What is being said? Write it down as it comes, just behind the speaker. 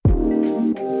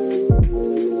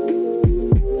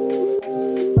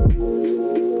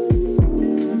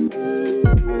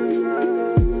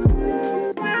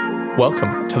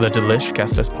Welcome to the Delish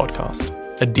Guestlist podcast,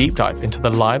 a deep dive into the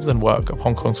lives and work of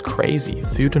Hong Kong's crazy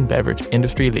food and beverage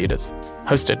industry leaders,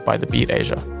 hosted by The Beat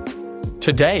Asia.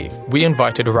 Today, we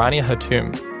invited Rania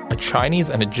Hatoum, a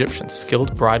Chinese and Egyptian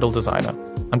skilled bridal designer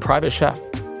and private chef,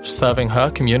 serving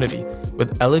her community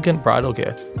with elegant bridal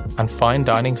gear and fine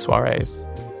dining soirees.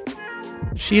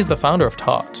 She is the founder of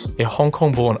Tarte, a Hong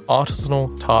Kong-born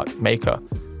artisanal tart maker.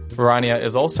 Rania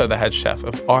is also the head chef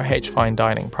of RH Fine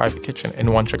Dining Private Kitchen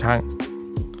in Wong Chuk Hang,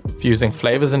 fusing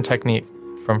flavors and technique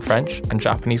from French and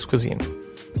Japanese cuisine.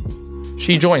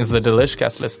 She joins the Delish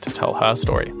Guestlist to tell her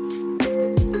story.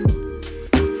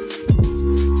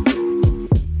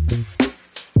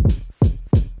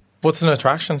 What's an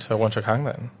attraction to Wong Chuk Hang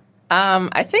then?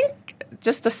 I think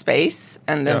just the space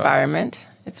and the environment.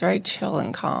 It's very chill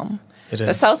and calm. It is.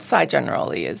 The south side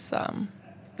generally is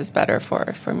better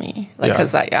for me,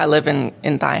 because I live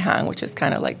in Dai Hang, which is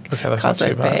kind of like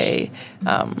Causeway Bay,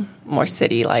 more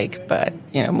city-like. But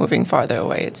moving farther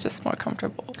away, it's just more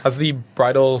comfortable. Has the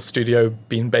bridal studio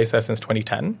been based there since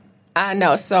 2010?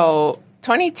 No, so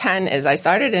 2010 is I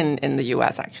started in the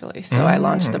U.S. actually, so I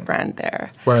launched the brand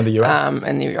there. Where in the U.S.?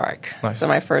 In New York. Nice. So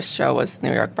my first show was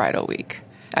New York Bridal Week.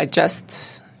 I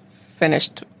just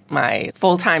finished my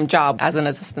full-time job as an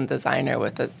assistant designer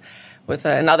with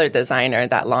another designer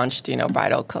that launched,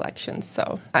 bridal collections.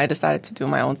 So I decided to do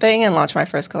my own thing and launch my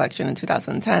first collection in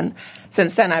 2010.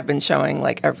 Since then, I've been showing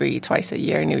twice a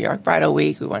year, New York Bridal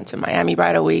Week. We went to Miami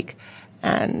Bridal Week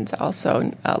and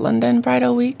also London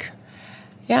Bridal Week.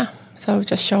 Yeah. So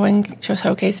just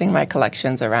showcasing my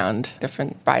collections around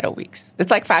different bridal weeks.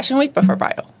 It's like Fashion Week, but for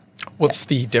bridal. What's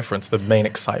the difference, the main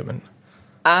excitement?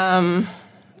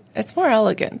 It's more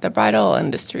elegant. The bridal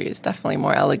industry is definitely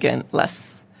more elegant,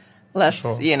 less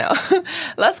Sure.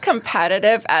 less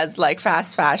competitive as like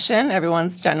fast fashion.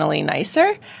 Everyone's generally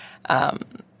nicer, and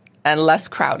less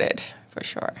crowded for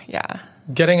sure. Yeah.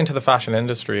 Getting into the fashion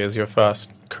industry as your first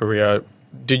career,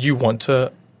 did you want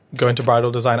to go into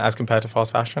bridal design as compared to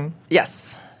fast fashion?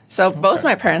 Yes. So both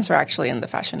my parents were actually in the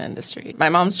fashion industry. My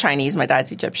mom's Chinese, my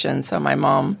dad's Egyptian. So my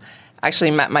mom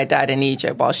actually met my dad in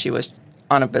Egypt while she was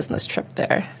on a business trip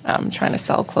there, trying to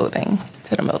sell clothing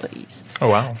to the Middle East. Oh,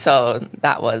 wow. So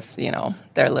that was,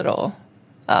 their little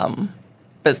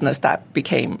business that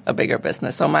became a bigger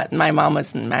business. So my mom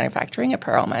was in manufacturing,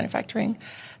 apparel manufacturing.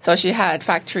 So she had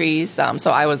factories.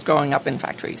 So I was growing up in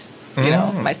factories.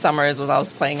 My summers I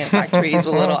was playing in factories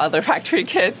with little other factory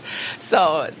kids.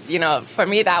 So, for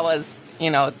me, that was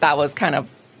kind of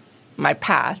my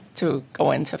path to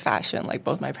go into fashion, like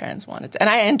both my parents wanted to. And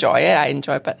I enjoy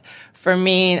it, but for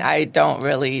me, I don't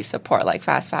really support like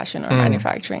fast fashion or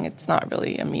manufacturing. It's not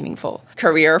really a meaningful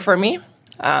career for me.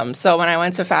 So when I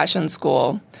went to fashion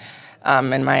school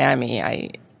in Miami,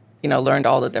 I learned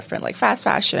all the different like fast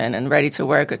fashion and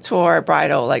ready-to-wear couture,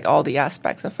 bridal, like all the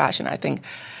aspects of fashion. I think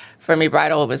for me,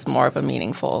 bridal was more of a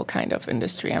meaningful kind of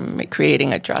industry. I'm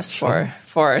creating a dress for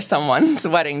someone's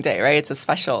wedding day, right? It's a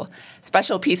special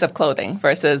piece of clothing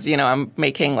versus, I'm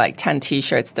making like 10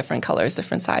 T-shirts, different colors,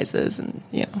 different sizes, and,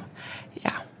 yeah.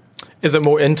 Is it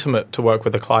more intimate to work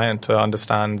with a client to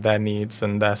understand their needs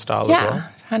and their style as well? Yeah,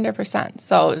 100%.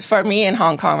 So for me in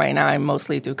Hong Kong right now, I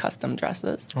mostly do custom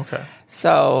dresses. Okay.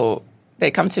 So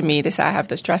they come to me, they say, I have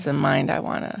this dress in mind, I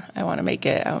want to make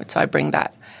it. So I bring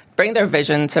their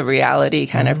vision to reality,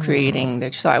 kind of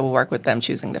creating. So I will work with them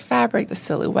choosing the fabric, the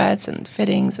silhouettes, and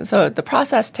fittings. And so the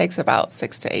process takes about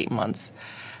 6 to 8 months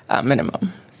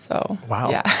minimum. So wow,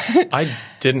 yeah. I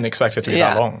didn't expect it to be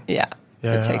that long. Yeah,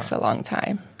 it takes a long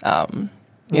time.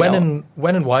 When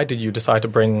and why did you decide to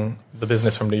bring the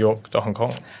business from New York to Hong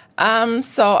Kong?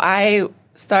 So I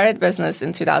started business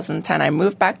in 2010. I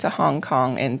moved back to Hong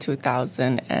Kong in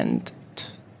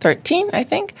 2013, I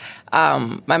think.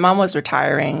 My mom was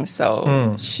retiring,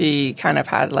 so she kind of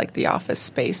had like the office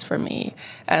space for me.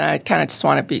 And I kind of just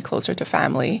want to be closer to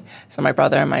family. So my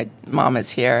brother and my mom is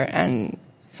here. And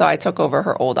so I took over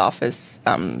her old office,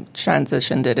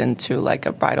 transitioned it into like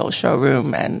a bridal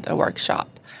showroom and a workshop.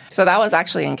 So that was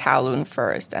actually in Kowloon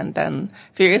first. And then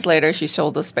a few years later, she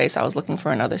sold the space. I was looking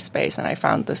for another space, and I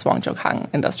found this Wong Chuk Hang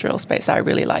industrial space I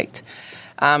really liked.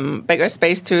 Bigger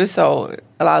space too, so it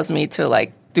allows me to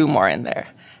like do more in there.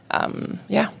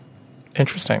 Yeah.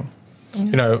 Interesting.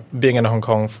 Yeah. Being in Hong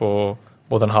Kong for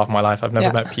more than half my life, I've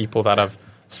never met people that have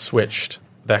switched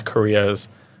their careers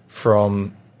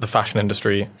from the fashion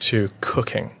industry to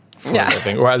cooking for a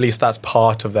living, or at least that's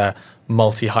part of their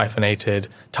multi-hyphenated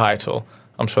title.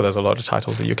 I'm sure there's a lot of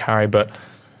titles that you carry, but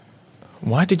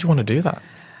why did you want to do that?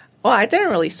 Well, I didn't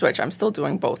really switch. I'm still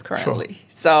doing both currently. Sure.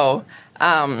 So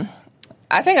I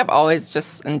think I've always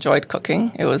just enjoyed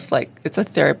cooking. It was like, it's a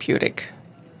therapeutic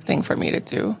thing for me to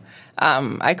do.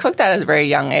 I cooked at a very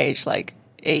young age, like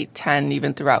 8, 10,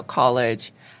 even throughout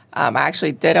college. I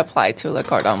actually did apply to Le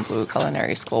Cordon Bleu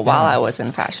Culinary School while I was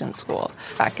in fashion school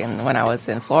when I was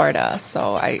in Florida.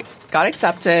 So I got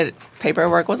accepted.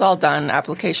 Paperwork was all done,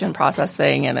 application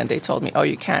processing, and then they told me, oh,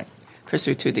 you can't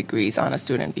pursue 2 degrees on a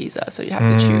student visa, so you have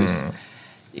to choose.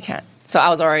 You can't. So I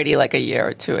was already like a year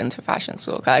or 2 into fashion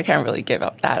school. I can't really give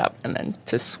that up and then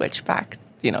to switch back,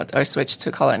 or switch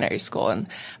to culinary school. And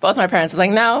both my parents were like,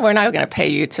 no, we're not going to pay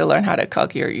you to learn how to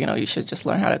cook. You should just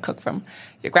learn how to cook from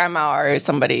your grandma or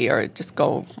somebody, or just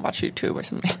go watch YouTube or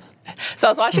something. So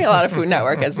I was watching a lot of Food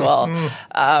Network as well.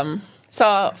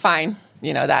 So fine,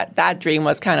 that dream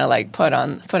was kind of like put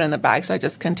in the bag. So I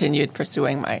just continued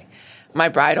pursuing my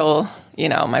bridal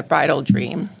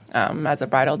dream as a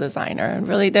bridal designer, and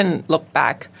really didn't look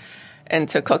back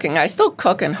into cooking. I still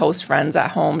cook and host friends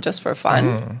at home just for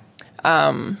fun.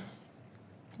 But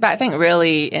I think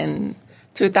really in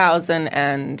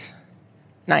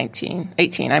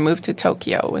 2018, I moved to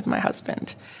Tokyo with my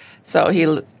husband. So we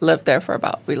lived there for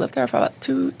about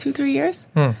 2-3 years.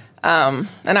 And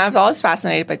I was always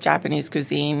fascinated by Japanese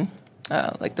cuisine,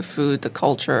 like the food, the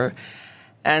culture.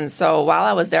 And so while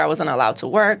I was there, I wasn't allowed to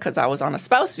work because I was on a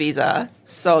spouse visa.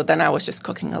 So then I was just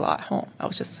cooking a lot at home. I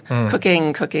was just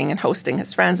cooking and hosting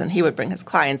his friends, and he would bring his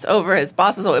clients over, his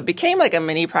bosses. So it became like a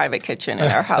mini private kitchen in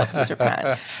our house in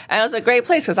Japan. And it was a great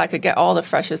place because I could get all the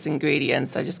freshest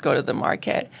ingredients. I just go to the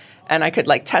market, and I could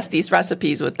like test these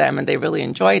recipes with them, and they really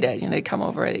enjoyed it. They'd come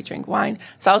over, they drink wine.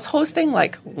 So I was hosting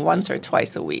like once or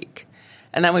twice a week.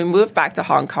 And then we moved back to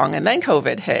Hong Kong, and then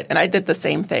COVID hit, and I did the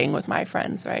same thing with my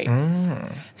friends, right?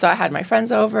 So I had my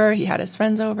friends over, he had his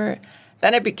friends over.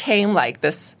 Then it became like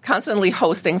this constantly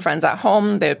hosting friends at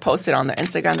home. They would post it on their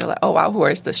Instagram. They're like, oh, wow,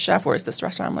 where's this chef? Where's this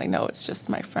restaurant? I'm like, no, it's just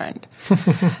my friend.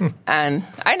 And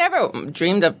I never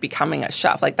dreamed of becoming a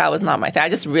chef. Like, that was not my thing. I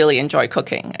just really enjoy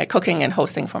cooking and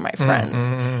hosting for my friends.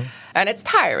 And it's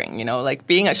tiring, like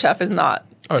being a chef is not.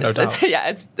 Oh, no doubt.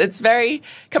 It's very,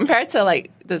 compared to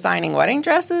like designing wedding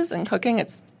dresses and cooking,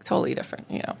 it's totally different,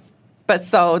 But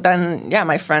so then,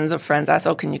 my friends of friends asked,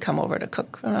 oh, can you come over to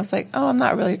cook? And I was like, oh, I'm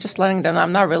not really, just letting them know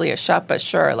I'm not really a chef, but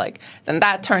sure. Then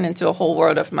that turned into a whole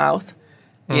word of mouth,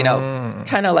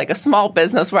 kind of like a small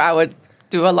business where I would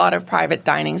do a lot of private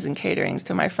dinings and caterings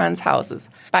to my friends' houses.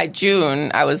 By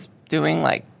June, I was doing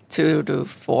like 2 to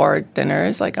 4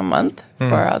 dinners like a month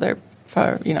at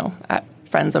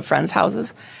friends of friends'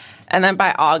 houses. And then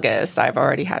by August, I've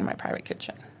already had my private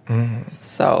kitchen.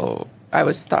 So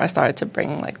I started to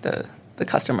bring like the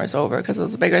customers over because it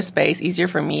was a bigger space, easier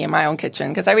for me in my own kitchen.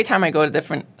 Because every time I go to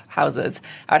different houses,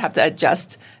 I would have to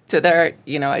adjust to their,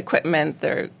 equipment,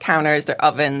 their counters, their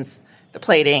ovens, the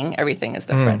plating, everything is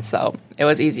different. So it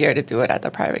was easier to do it at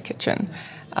the private kitchen.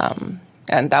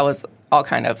 And that was all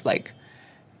kind of like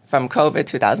from COVID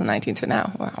 2019 to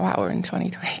now. Wow, we're in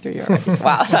 2023 already.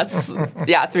 Wow, that's, 3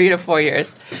 to 4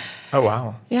 years. Oh,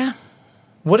 wow. Yeah.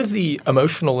 What is the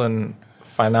emotional and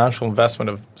financial investment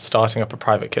of starting up a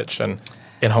private kitchen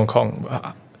in Hong Kong?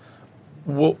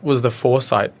 What was the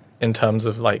foresight in terms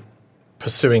of like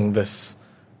pursuing this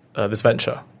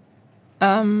venture?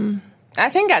 I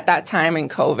think at that time in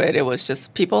COVID, it was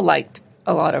just people liked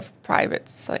a lot of private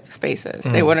spaces.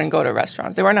 They wouldn't go to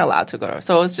restaurants. They weren't allowed to go to.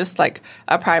 So it was just like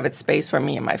a private space for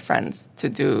me and my friends to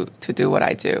do what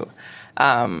I do.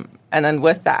 And then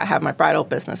with that, I have my bridal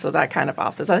business, so that kind of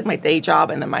offsets. I like my day job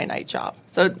and then my night job.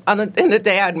 So in the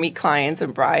day, I'd meet clients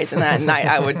and brides, and then at night,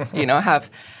 I would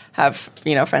have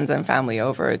friends and family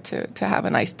over to have a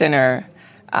nice dinner.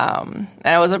 And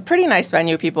it was a pretty nice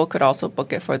venue. People could also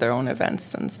book it for their own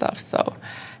events and stuff. So,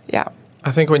 yeah.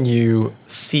 I think when you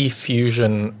see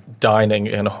fusion dining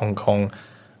in Hong Kong,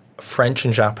 French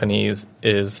and Japanese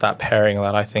is that pairing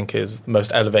that I think is the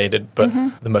most elevated, but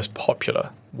the most popular.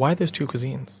 Why those 2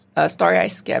 cuisines? A story I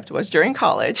skipped was during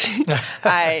college.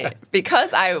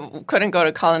 Because I couldn't go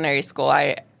to culinary school,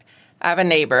 I have a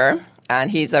neighbor,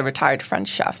 and he's a retired French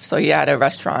chef. So he had a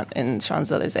restaurant in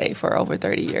Champs-Élysées for over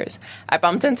 30 years. I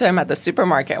bumped into him at the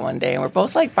supermarket one day, and we're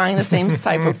both like buying the same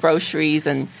type of groceries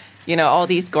and all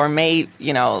these gourmet,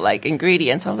 like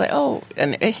ingredients. I was like, oh,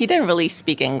 and he didn't really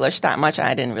speak English that much. And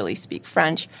I didn't really speak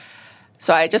French.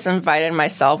 So I just invited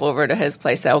myself over to his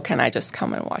place. Said, oh, can I just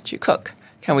come and watch you cook?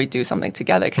 Can we do something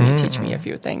together? Can you teach me a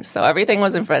few things? So everything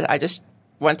was in French. I just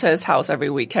went to his house every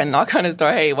weekend, knock on his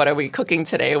door. Hey, what are we cooking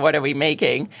today? What are we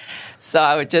making? So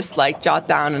I would just like jot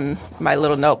down in my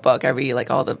little notebook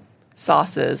all the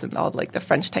sauces and all like the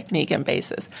French technique and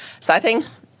bases. So I think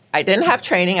I didn't have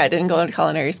training. I didn't go to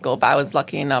culinary school, but I was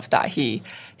lucky enough that he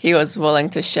was willing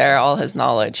to share all his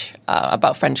knowledge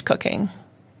about French cooking.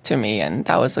 to me, and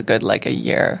that was a good like a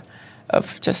year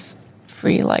of just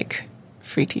free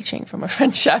teaching from a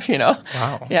French chef,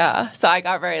 Wow. Yeah. So I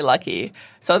got very lucky.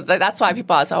 So that's why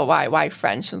people ask, oh, why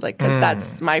French? It's like, because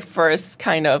that's my first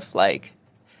kind of like,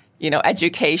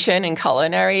 education in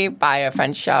culinary by a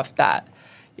French chef that,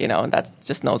 that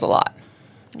just knows a lot.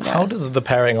 Yeah. How does the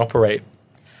pairing operate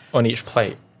on each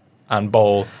plate and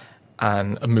bowl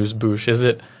and amuse-bouche? Is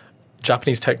it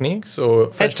Japanese techniques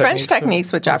or French It's French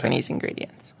techniques with Japanese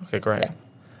ingredients. Okay, great. Yeah.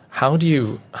 How do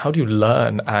you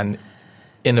learn and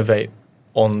innovate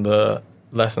on the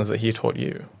lessons that he taught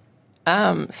you?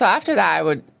 So after that, I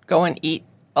would go and eat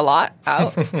a lot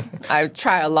out. I would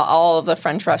try all of the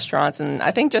French restaurants, and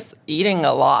I think just eating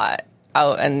a lot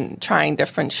out and trying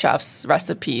different chefs'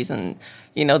 recipes and,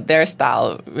 their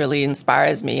style really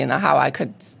inspires me, and how I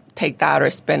could take that or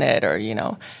spin it or,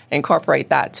 incorporate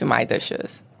that to my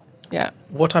dishes. Yeah.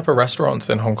 What type of restaurants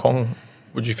in Hong Kong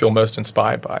would you feel most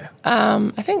inspired by?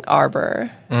 I think Arbor.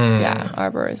 Yeah,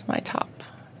 Arbor is my top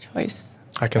choice.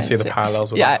 I can see the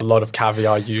parallels with a lot of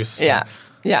caviar use. Yeah,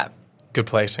 yeah. Good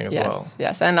plating as well.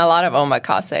 Yes, and a lot of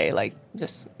omakase,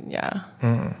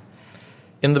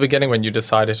 In the beginning, when you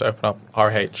decided to open up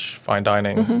RH Fine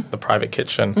Dining, the private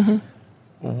kitchen,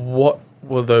 what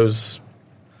were those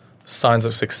signs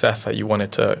of success that you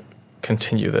wanted to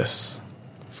continue this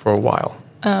for a while?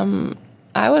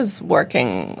 I was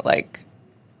working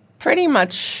pretty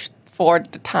much 4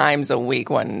 times a week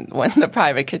when the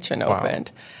private kitchen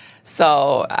opened. Wow.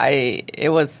 So it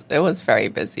was very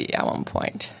busy at one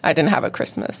point. I didn't have a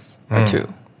Christmas or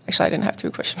two. Actually, I didn't have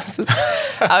 2 Christmases.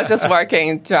 I was just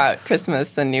working throughout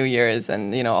Christmas and New Year's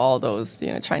and, all those,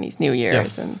 Chinese New Year's.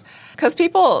 Yes. And because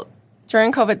people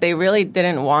during COVID, they really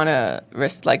didn't want to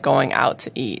risk going out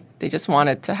to eat. They just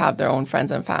wanted to have their own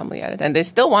friends and family at it. And they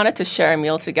still wanted to share a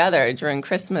meal together during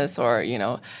Christmas or,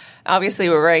 obviously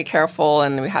we were very careful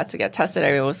and we had to get tested.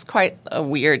 It was quite a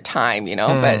weird time,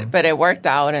 but it worked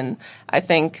out. And I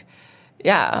think,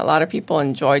 a lot of people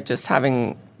enjoyed just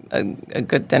having a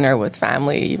good dinner with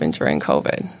family even during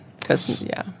COVID.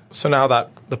 So now that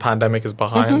the pandemic is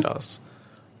behind us,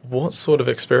 what sort of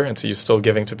experience are you still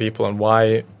giving to people, and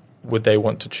why would they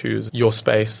want to choose your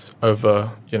space over,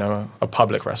 a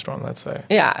public restaurant, let's say?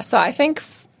 Yeah, so I think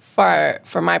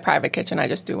for my private kitchen, I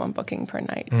just do 1 booking per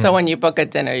night. So when you book a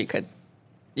dinner, you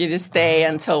just stay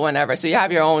until whenever. So you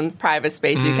have your own private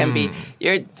space. You can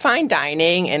you're fine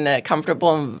dining in a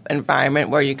comfortable environment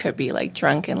where you could be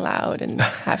drunk and loud and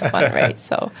have fun, right?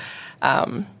 So,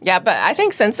 but I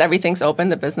think since everything's open,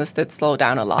 the business did slow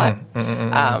down a lot.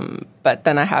 But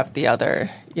then I have the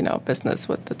other, business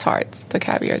with the tarts, the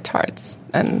caviar tarts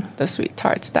and the sweet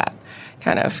tarts that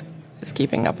kind of is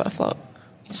keeping up afloat.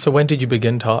 So when did you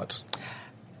begin Tarte?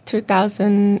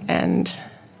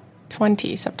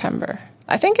 2020, September.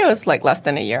 I think it was less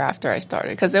than a year after I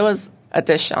started because it was a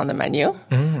dish on the menu.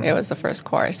 It was the first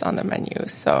course on the menu.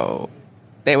 So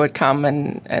they would come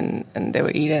and they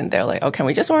would eat it and they're like, oh, can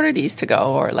we just order these to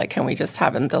go? Or can we just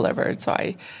have them delivered? So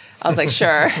I was like,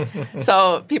 sure.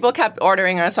 So people kept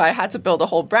ordering it. So I had to build a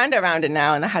whole brand around it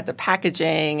now. And I had the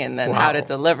packaging and then how to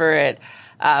deliver it.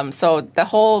 So the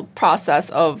whole process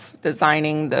of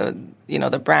designing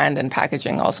the brand and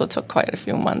packaging also took quite a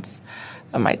few months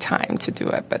of my time to do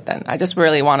it. But then I just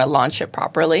really want to launch it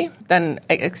properly. Then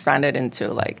it expanded into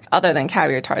other than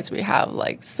caviar tarts, we have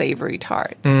savoury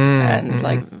tarts and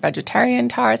vegetarian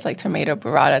tarts, tomato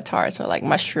burrata tarts or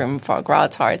mushroom foie gras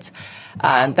tarts.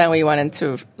 And then we went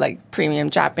into premium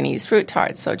Japanese fruit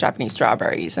tarts, so Japanese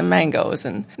strawberries and mangoes.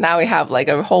 And now we have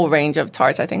a whole range of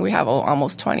tarts. I think we have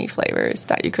almost 20 flavors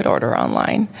that you could order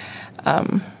online.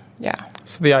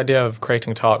 So the idea of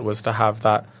creating Tarte was to have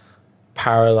that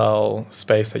parallel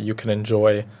space that you can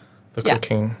enjoy the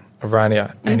cooking of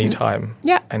Rania anytime,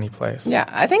 any place. Yeah,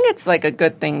 I think it's a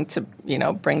good thing to,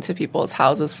 bring to people's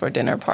houses for dinner parties.